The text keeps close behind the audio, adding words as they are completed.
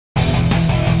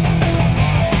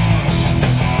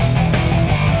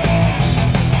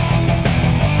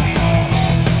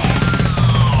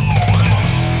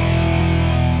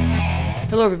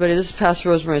Hello everybody, this is Pastor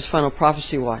Rosemary's Final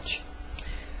Prophecy Watch.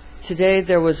 Today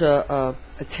there was a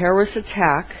terrorist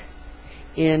attack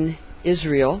in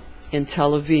Israel, in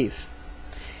Tel Aviv.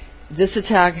 This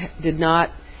attack did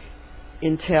not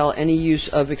entail any use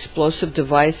of explosive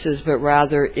devices, but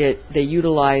rather they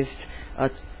utilized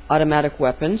automatic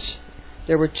weapons.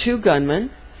 There were two gunmen,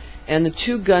 and the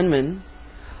two gunmen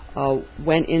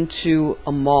went into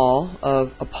a mall,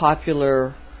 a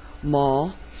popular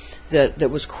mall that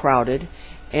was crowded,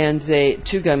 and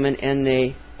two gunmen, and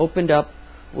they opened up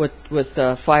with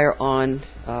fire on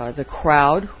the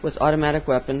crowd with automatic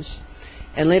weapons.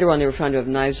 And later on they were found to have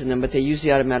knives in them, but they used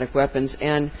the automatic weapons.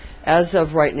 And as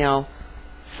of right now,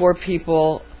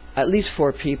 at least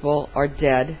four people are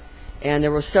dead, and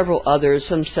there were several others.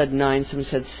 Some said 9, some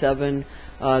said 7,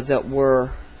 that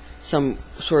were some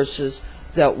sources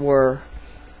that were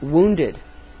wounded,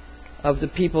 of the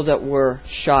people that were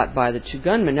shot by the two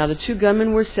gunmen. Now, the two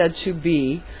gunmen were said to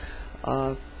be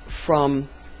from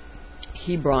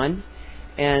Hebron,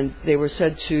 and they were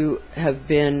said to have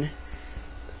been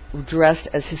dressed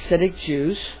as Hasidic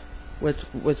Jews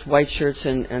with white shirts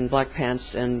and black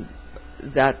pants and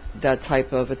that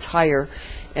type of attire.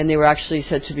 And they were actually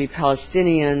said to be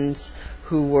Palestinians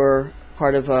who were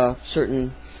part of a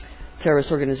certain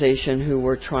terrorist organization who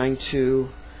were trying to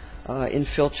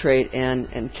infiltrate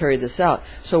and carry this out.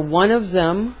 So one of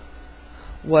them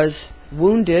was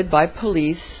wounded by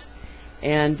police,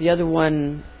 and the other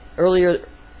one, earlier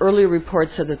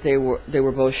reports said that they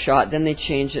were both shot. Then they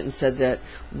changed it and said that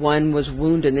one was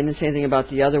wounded. They didn't say anything about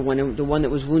the other one, and the one that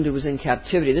was wounded was in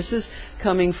captivity. This is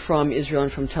coming from Israel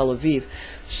and from Tel Aviv.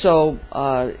 So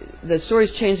the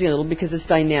story's changing a little because it's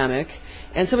dynamic,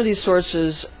 and some of these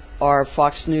sources are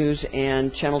Fox News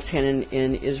and Channel 10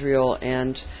 in Israel,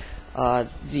 and some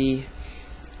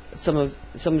of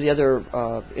the other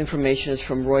information is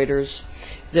from Reuters.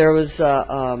 There was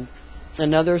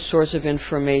another source of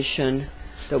information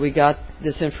that we got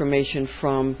this information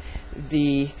from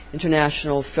the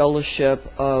International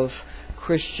Fellowship of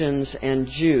Christians and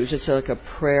Jews. It's like a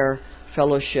prayer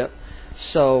fellowship.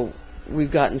 So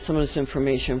we've gotten some of this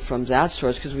information from that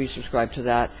source because we subscribe to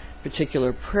that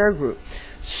particular prayer group.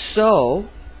 So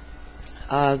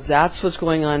that's what's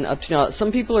going on up to now.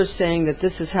 Some people are saying that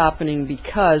this is happening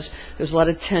because there's a lot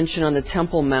of tension on the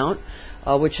Temple Mount,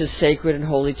 which is sacred and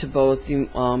holy to both the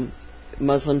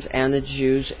Muslims and the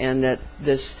Jews, and that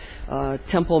this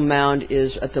Temple Mount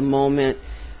is at the moment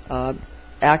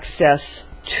access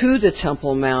to the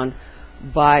Temple Mount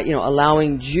by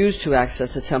allowing Jews to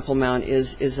access the Temple Mount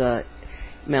is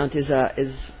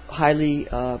highly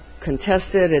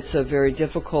contested. It's a very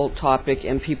difficult topic,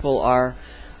 and people are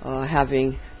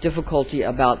having difficulty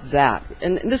about that.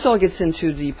 And this all gets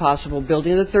into the possible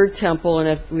building of the third temple, and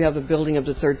if we have a building of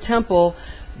the third temple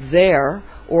there,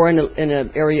 or in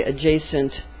an area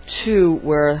adjacent to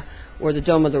where the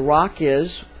Dome of the Rock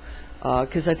is,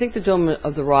 because I think the Dome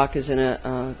of the Rock is in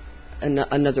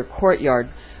another courtyard,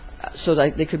 so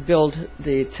that they could build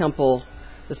the temple,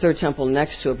 the third temple,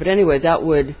 next to it. But anyway, that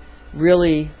would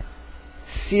really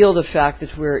seal the fact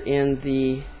that we're in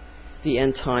the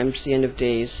end times, the end of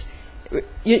days.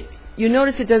 You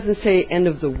notice it doesn't say end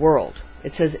of the world.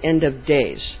 It says end of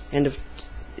days. End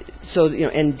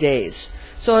days.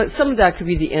 So some of that could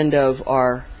be the end of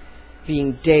our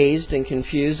being dazed and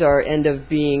confused, or end of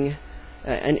being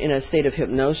in a state of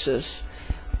hypnosis.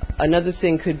 Another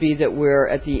thing could be that we're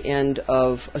at the end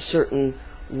of a certain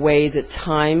way that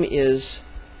time is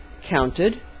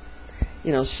counted.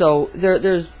 So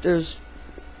there's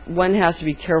one has to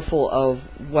be careful of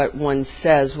what one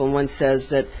says when one says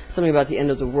that something about the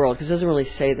end of the world, because it doesn't really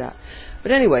say that.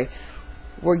 But anyway,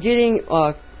 we're getting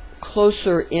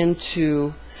closer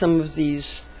into some of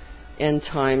these end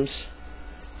times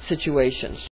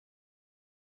situations.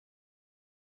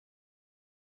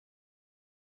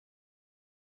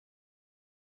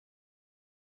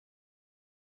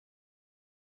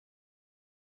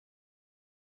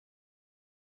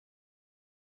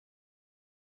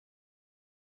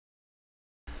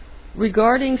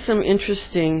 Regarding some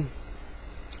interesting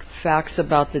facts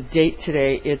about the date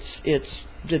today, it's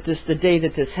the day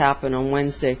that this happened on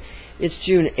Wednesday. It's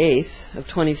June 8th of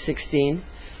 2016,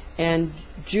 and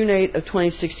June 8th of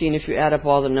 2016, if you add up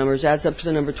all the numbers, adds up to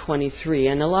the number 23.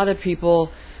 And a lot of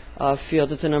people feel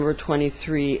that the number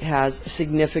 23 has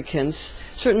significance,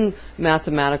 certain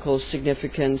mathematical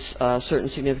significance, certain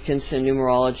significance in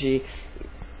numerology,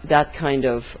 that kind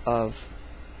of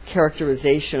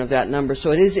characterization of that number.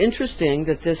 So it is interesting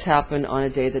that this happened on a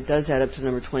day that does add up to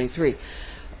number 23.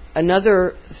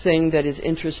 Another thing that is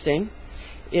interesting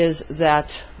is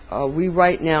that we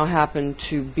right now happen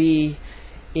to be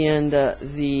in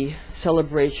the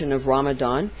celebration of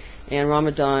Ramadan. And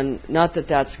Ramadan, not that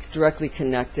that's directly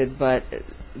connected, but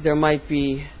there might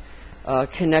be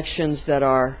connections that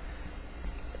are,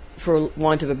 for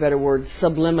want of a better word,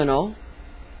 subliminal,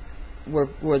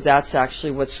 where that's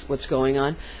actually what's going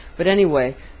on. But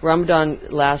anyway, Ramadan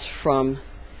lasts from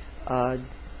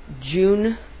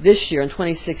June this year in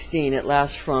 2016. It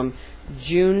lasts from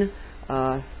June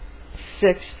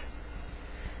 6th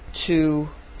to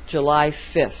July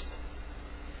 5th.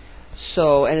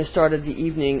 So, and it started the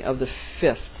evening of the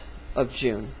 5th of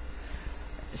June.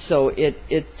 So it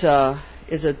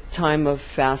is a time of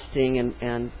fasting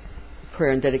and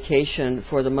prayer and dedication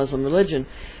for the Muslim religion.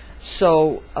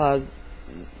 So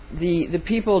the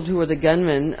people who were the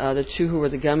gunmen, the two who were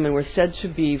the gunmen, were said to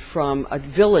be from a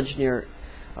village near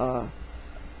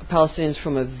Palestinians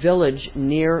from a village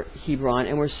near Hebron,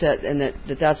 and were said, and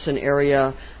that's an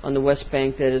area on the West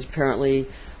Bank that is apparently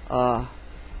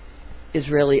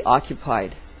Israeli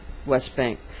occupied West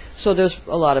Bank. So there's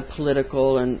a lot of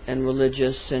political and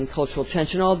religious and cultural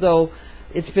tension, although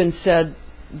it's been said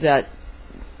that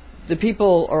the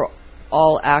people are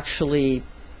all actually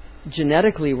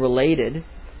genetically related,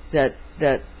 that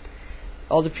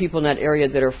all the people in that area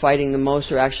that are fighting the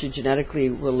most are actually genetically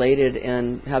related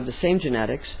and have the same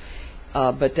genetics,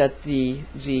 but that the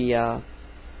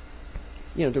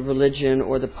religion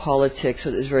or the politics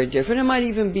is very different. It might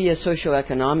even be a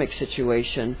socioeconomic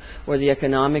situation where the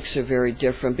economics are very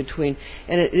different between,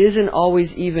 and it isn't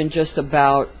always even just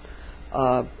about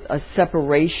a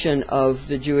separation of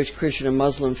the Jewish, Christian, and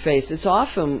Muslim faiths. It's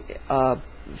often,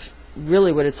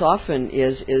 really what it's often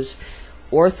is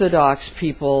Orthodox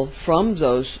people from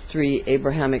those three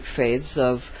Abrahamic faiths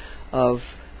of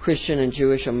Christian and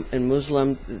Jewish and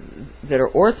Muslim that are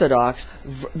Orthodox,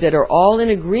 that are all in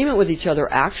agreement with each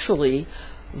other actually,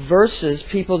 versus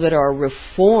people that are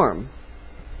Reform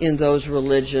in those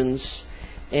religions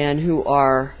and who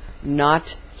are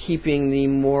not keeping the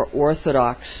more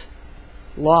Orthodox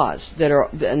laws that are,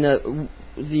 and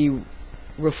the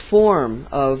Reform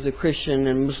of the Christian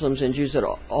and Muslims and Jews that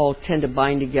all tend to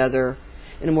bind together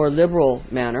in a more liberal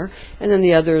manner, and then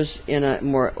the others in a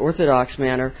more Orthodox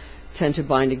manner tend to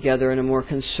bind together in a more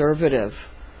conservative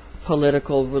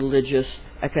political, religious,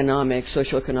 economic,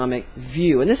 socioeconomic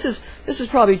view. And this is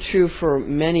probably true for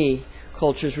many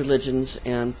cultures, religions,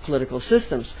 and political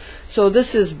systems. So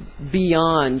this is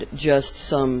beyond just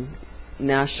some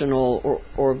national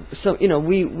or some,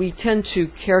 we tend to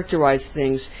characterize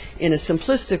things in a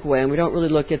simplistic way, and we don't really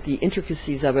look at the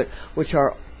intricacies of it, which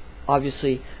are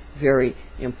obviously very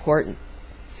important.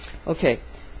 Okay,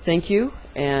 thank you,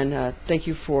 and thank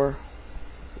you for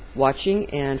watching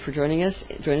and for joining us.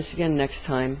 Join us again next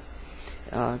time.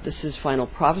 This is Final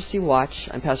Prophecy Watch.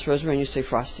 I'm Pastor Rosemary, and you stay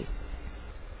frosty.